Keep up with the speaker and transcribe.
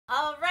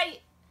All right,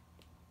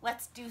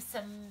 let's do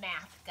some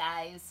math,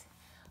 guys.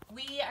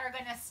 We are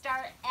going to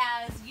start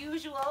as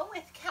usual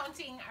with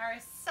counting our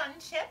sun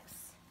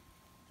chips,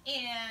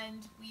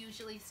 and we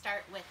usually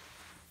start with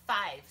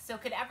 5. So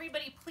could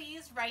everybody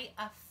please write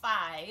a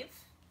 5,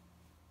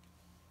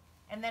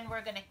 and then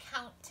we're going to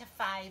count to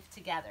 5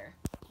 together.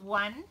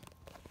 1,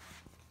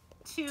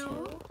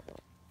 2,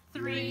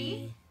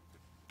 3,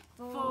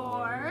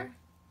 4,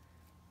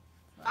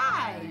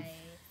 5.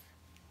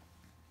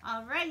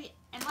 All right,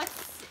 and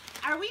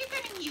are we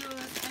going to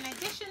use an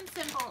addition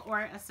symbol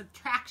or a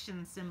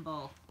subtraction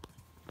symbol?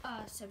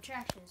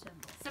 Subtraction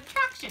symbol.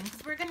 Subtraction,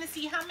 because we're going to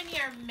see how many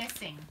are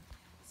missing.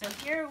 So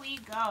here we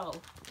go.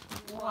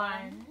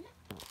 1,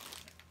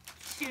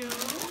 2,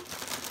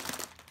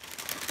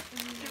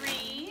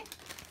 3,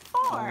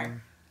 4.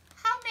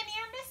 How many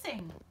are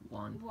missing?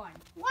 1. 1.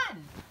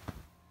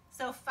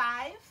 So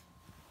 5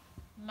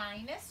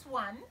 minus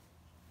 1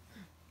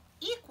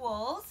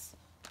 equals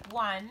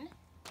 1,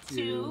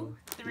 2,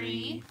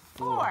 3,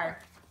 4.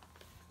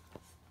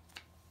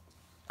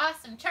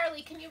 Awesome.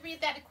 Charlie, can you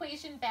read that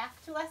equation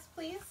back to us,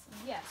 please?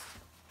 Yes.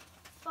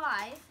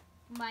 5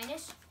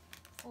 minus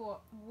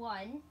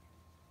 1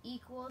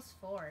 equals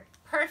 4.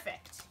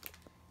 Perfect.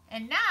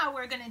 And now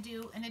we're going to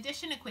do an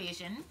addition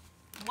equation.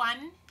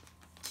 1,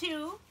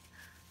 2,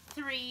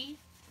 3,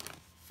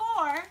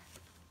 4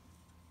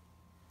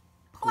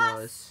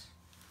 plus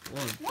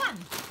 1.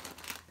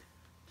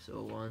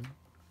 So 1.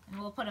 And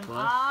we'll put them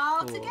Plus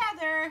all 4.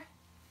 together.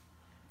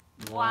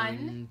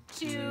 1,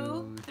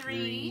 2,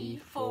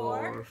 3,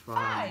 4,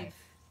 5.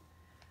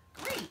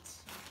 Great.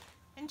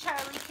 And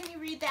Charlie, can you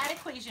read that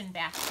equation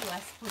back to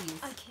us, please?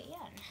 I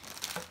can.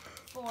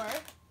 4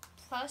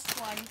 plus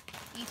 1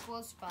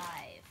 equals 5.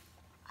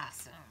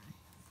 Awesome.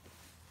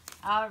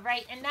 All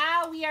right, and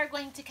now we are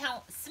going to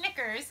count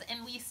Snickers,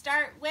 and we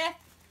start with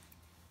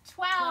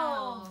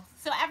 12.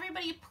 So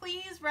everybody,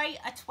 please write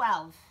a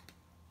 12.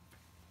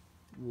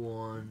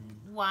 1,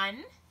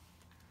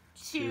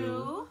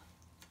 2,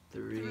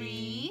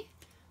 3,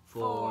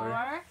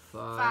 4,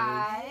 5,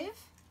 5,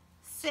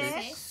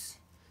 6,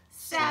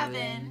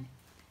 7,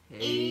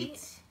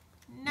 8,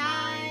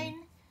 9,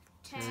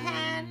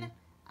 10,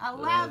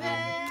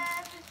 11,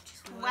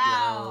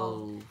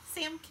 12.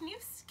 Sam, can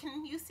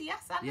you see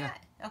us on Yeah.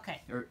 that?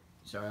 Okay.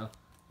 Sorry, I'll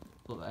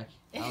pull back.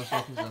 I was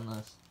focused on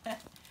this.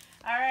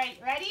 All right,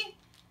 ready?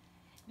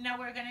 Now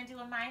we're going to do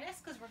a minus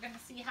because we're going to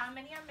see how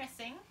many are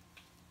missing.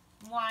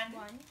 1,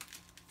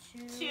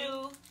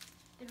 2,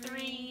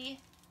 3,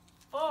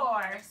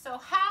 4. So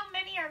how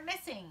many are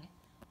missing?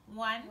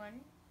 1,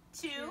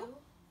 2,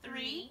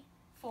 3,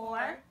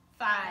 4,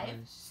 5,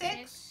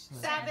 6,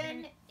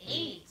 7,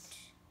 8.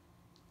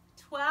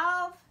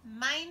 12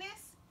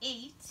 minus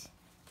 8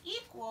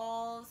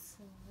 equals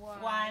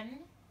 1,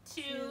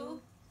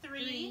 2,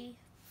 3,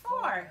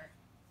 4.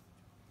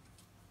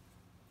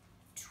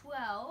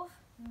 12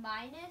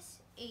 minus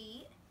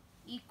 8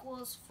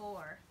 equals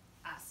 4.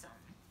 Awesome.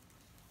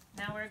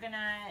 Now we're going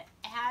to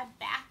add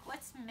back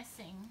what's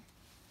missing.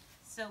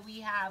 So we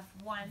have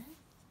 1,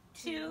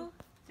 2,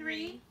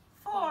 3,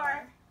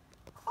 4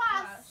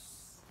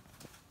 plus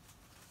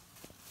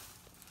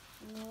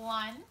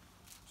 1,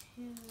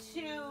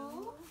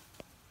 2,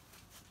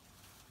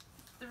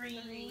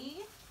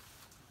 3,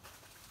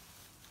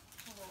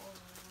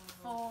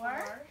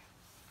 4,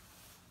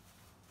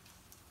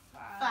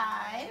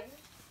 5,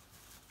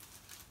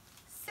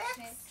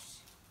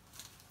 6,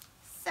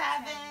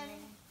 7,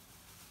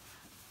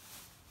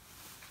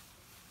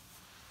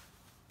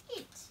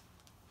 8.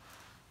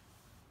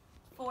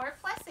 4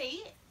 plus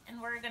 8,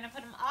 and we're going to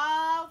put them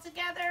all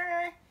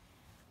together.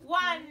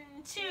 1,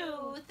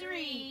 2,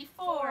 3,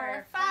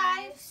 4,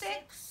 5,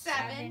 6,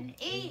 7,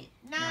 8,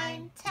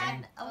 9,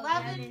 10,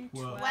 11,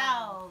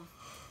 12.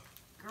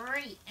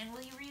 Great. And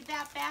will you read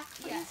that back,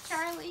 please, Yes.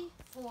 Charlie?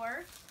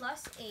 4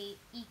 plus 8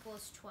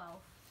 equals 12.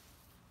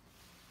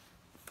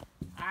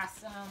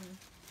 Awesome.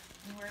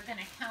 And we're going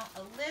to count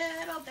a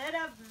little bit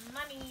of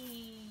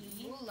money.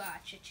 Moolah,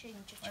 cha-ching,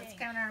 cha-ching. Let's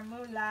count our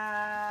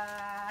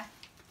moolah.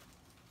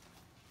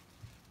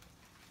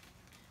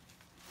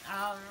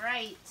 All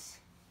right.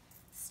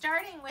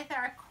 Starting with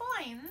our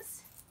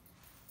coins,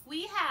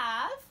 we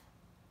have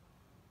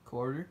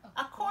Quarter?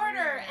 a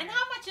quarter. And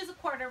how much is a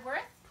quarter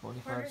worth?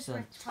 25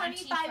 cents.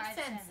 25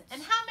 cents.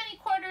 And how many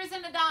quarters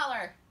in a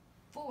dollar?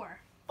 4.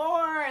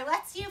 4.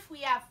 Let's see if we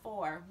have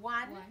 4.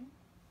 1, 1,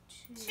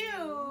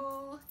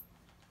 2,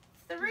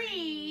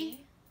 3,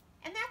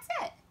 and that's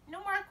it. No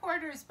more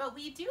quarters, but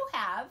we do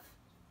have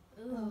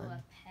Ooh, a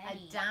a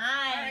penny.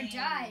 dime. Or a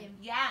dime.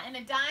 Yeah, and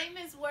a dime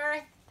is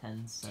worth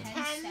 10 cents.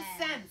 10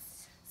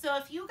 cents. So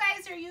if you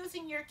guys are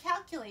using your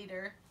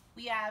calculator,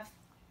 we have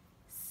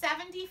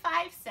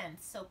 75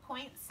 cents. So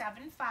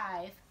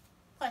 0.75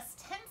 plus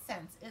 10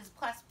 cents is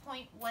plus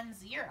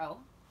 0.10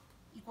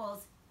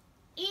 equals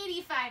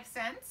 85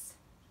 cents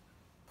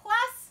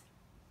plus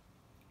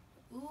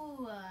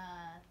Ooh,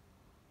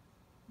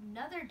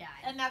 another dime.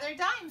 another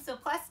dime. So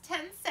plus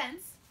 10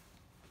 cents.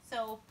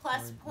 So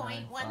plus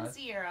 0.95.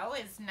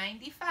 0.10 is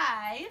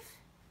 95.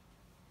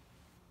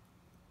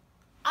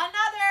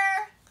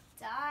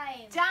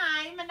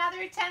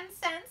 $1.10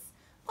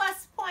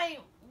 plus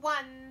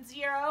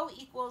 0.10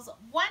 equals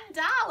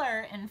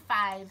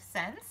 $1.05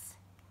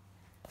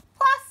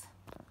 plus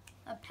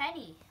A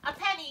penny. a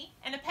penny,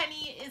 and a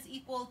penny is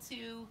equal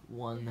to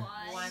 1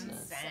 1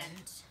 cent.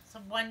 cent. So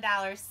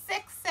 $1.06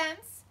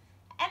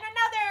 and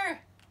another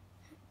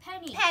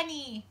Penny.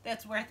 penny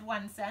that's worth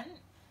 1 cent.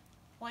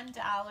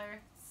 $1.07.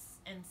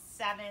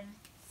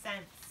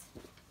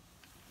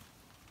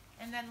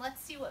 And then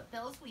let's see what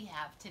bills we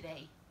have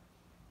today.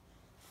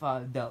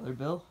 $5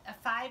 bill. A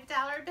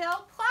 $5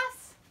 bill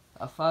plus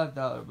A $5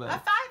 bill.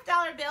 a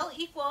 $5 bill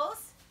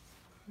equals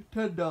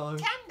 $10. $10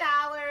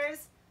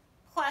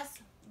 plus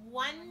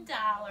 $1.07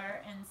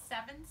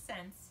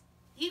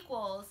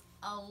 equals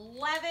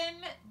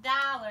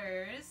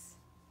 $11.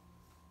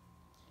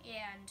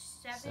 And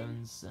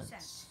 7 cents.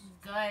 cents.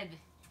 Good.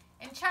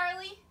 And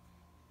Charlie,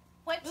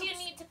 what do you Oops.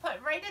 need to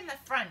put right in the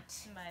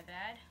front? My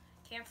bad.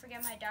 Can't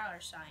forget my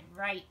 $sign.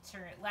 Right, to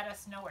let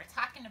us know we're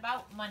talking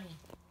about money.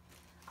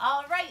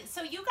 All right,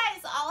 so you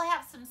guys all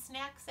have some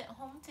snacks at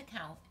home to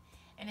count.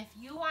 And if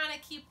you want to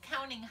keep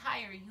counting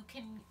higher, you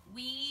can.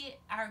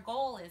 Our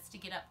goal is to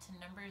get up to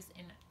numbers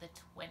in the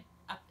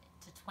up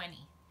to 20.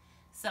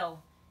 So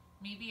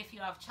maybe if you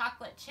have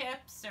chocolate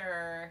chips,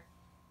 or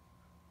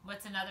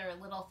what's another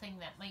little thing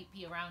that might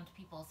be around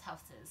people's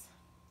houses?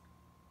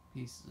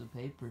 Pieces of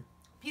paper.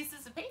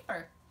 Pieces of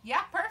paper.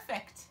 Yeah,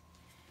 perfect.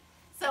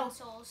 So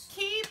Pencils.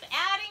 keep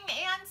adding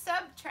and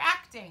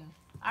subtracting.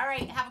 All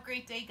right, have a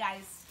great day,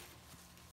 guys.